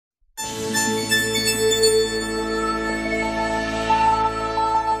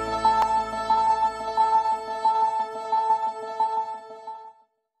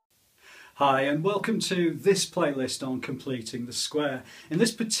Hi and welcome to this playlist on completing the square. In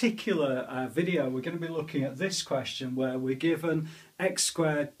this particular video we're going to be looking at this question where we're given x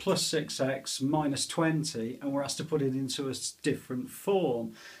squared plus 6x minus 20 and we're asked to put it into a different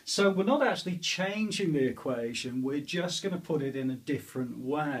form. So we're not actually changing the equation, we're just going to put it in a different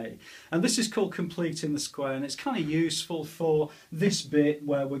way. And this is called completing the square, and it's kind of useful for this bit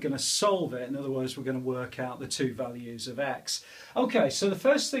where we're going to solve it. In other words, we're going to work out the two values of x. Okay, so the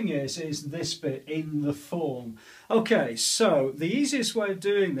first thing is this bit in the form. Okay, so the easiest way of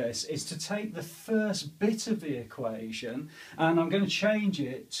doing this is to take the first bit of the equation and I'm going to change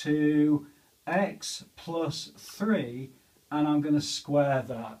it to x plus 3 and I'm going to square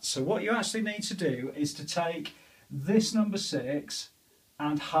that. So what you actually need to do is to take this number 6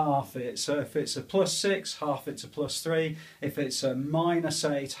 and half it. So if it's a plus 6, half it to plus 3. If it's a minus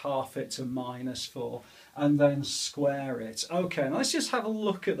 8, half it to minus 4. And then square it. Okay, now let's just have a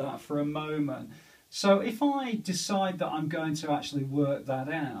look at that for a moment. So if I decide that I'm going to actually work that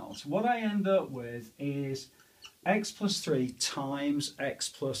out, what I end up with is x plus 3 times x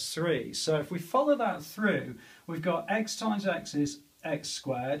plus 3. So if we follow that through, we've got x times x is x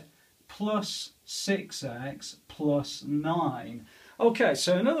squared plus 6x plus 9. Okay,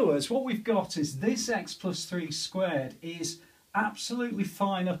 so in other words, what we've got is this x plus 3 squared is absolutely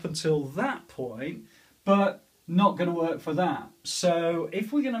fine up until that point, but not going to work for that. So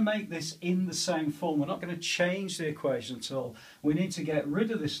if we're going to make this in the same form, we're not going to change the equation at all. We need to get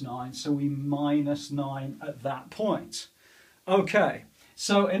rid of this 9, so we minus 9 at that point. Okay,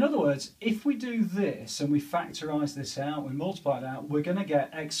 so in other words, if we do this and we factorise this out, we multiply it out, we're going to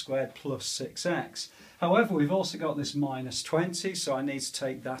get x squared plus 6x. However, we've also got this minus 20, so I need to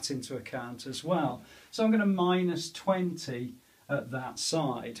take that into account as well. So I'm going to minus 20 at that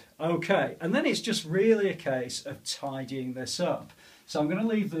side. Okay, and then it's just really a case of tidying this up. So I'm going to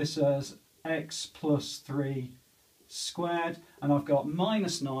leave this as x plus 3 squared, and I've got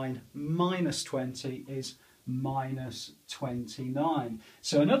minus 9 minus 20 is minus 29.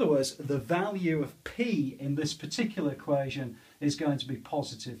 So in other words, the value of p in this particular equation is going to be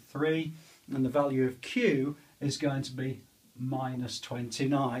positive 3, and the value of q is going to be minus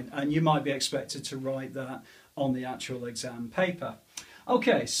 29. And you might be expected to write that on the actual exam paper.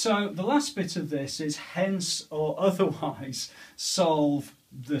 Okay, so the last bit of this is hence or otherwise solve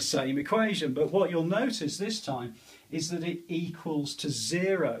the same equation, but what you'll notice this time is that it equals to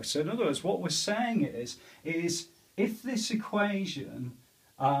 0. So in other words, what we're saying is if this equation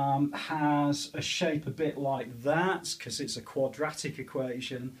has a shape a bit like that, because it's a quadratic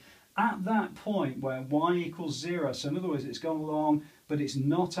equation, at that point where y equals 0, so in other words it's gone along but it's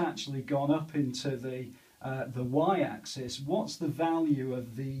not actually gone up into the y-axis, what's the value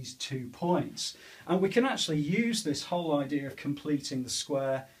of these 2 points? And we can actually use this whole idea of completing the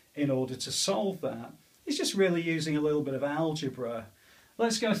square in order to solve that. It's just really using a little bit of algebra.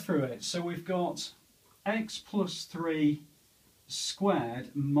 Let's go through it. So we've got x plus 3 squared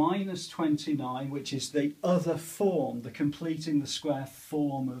minus 29, which is the other form, the completing the square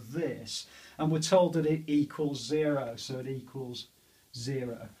form of this, and we're told that it equals 0, so it equals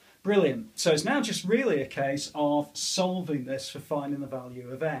 0. Brilliant. So it's now just really a case of solving this for finding the value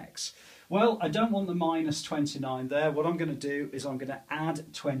of x. Well, I don't want the minus 29 there. What I'm going to do is I'm going to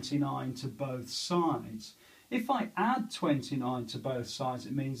add 29 to both sides. If I add 29 to both sides,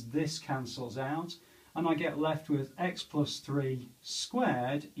 it means this cancels out, and I get left with x plus 3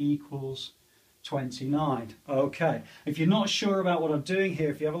 squared equals 29. Okay, if you're not sure about what I'm doing here,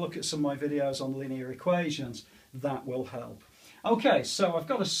 if you have a look at some of my videos on linear equations, that will help. Okay, so I've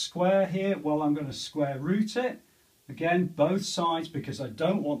got a square here. Well, I'm going to square root it. Again, both sides, because I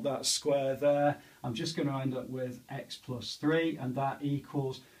don't want that square there. I'm just going to end up with x plus 3, and that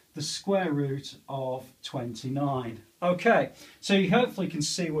equals the square root of 29. Okay, so you hopefully can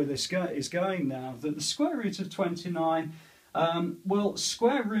see where this is going now, that the square root of 29, well,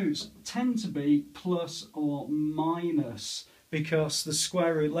 square roots tend to be plus or minus, because the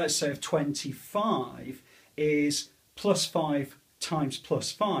square root, let's say, of 25 is plus 5 times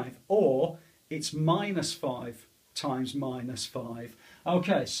plus 5, or it's minus 5 times minus 5.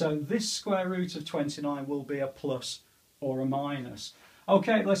 Okay, so this square root of 29 will be a plus or a minus.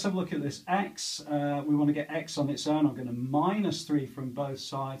 Okay, let's have a look at this x. We want to get x on its own. I'm going to minus 3 from both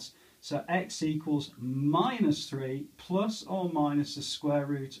sides. So x equals minus 3 plus or minus the square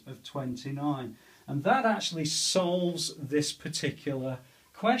root of 29. And that actually solves this particular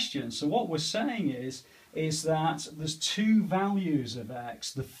question. So what we're saying is that there's 2 values of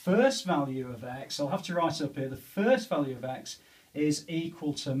x. The first value of x, I'll have to write up here, the first value of x is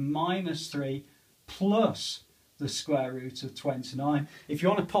equal to minus 3 plus the square root of 29. If you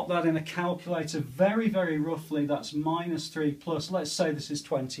want to pop that in a calculator, very, very roughly, that's minus 3 plus, let's say this is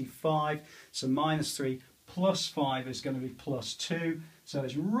 25, so minus 3 plus 5 is going to be plus 2, so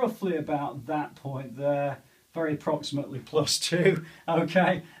it's roughly about that point there, very approximately plus 2,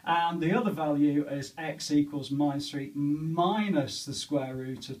 okay, and the other value is x equals minus 3 minus the square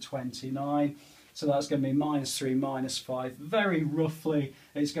root of 29. So that's going to be minus 3 minus 5. Very roughly,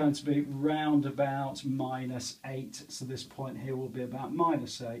 it's going to be round about minus 8. So this point here will be about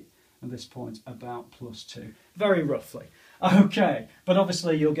minus 8, and this point about plus 2. Very roughly. Okay, but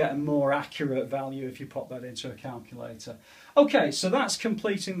obviously you'll get a more accurate value if you pop that into a calculator. Okay, so that's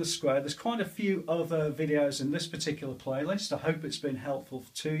completing the square. There's quite a few other videos in this particular playlist. I hope it's been helpful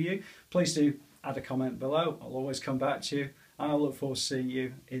to you. Please do add a comment below. I'll always come back to you, and I look forward to seeing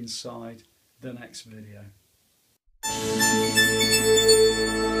you inside the next video.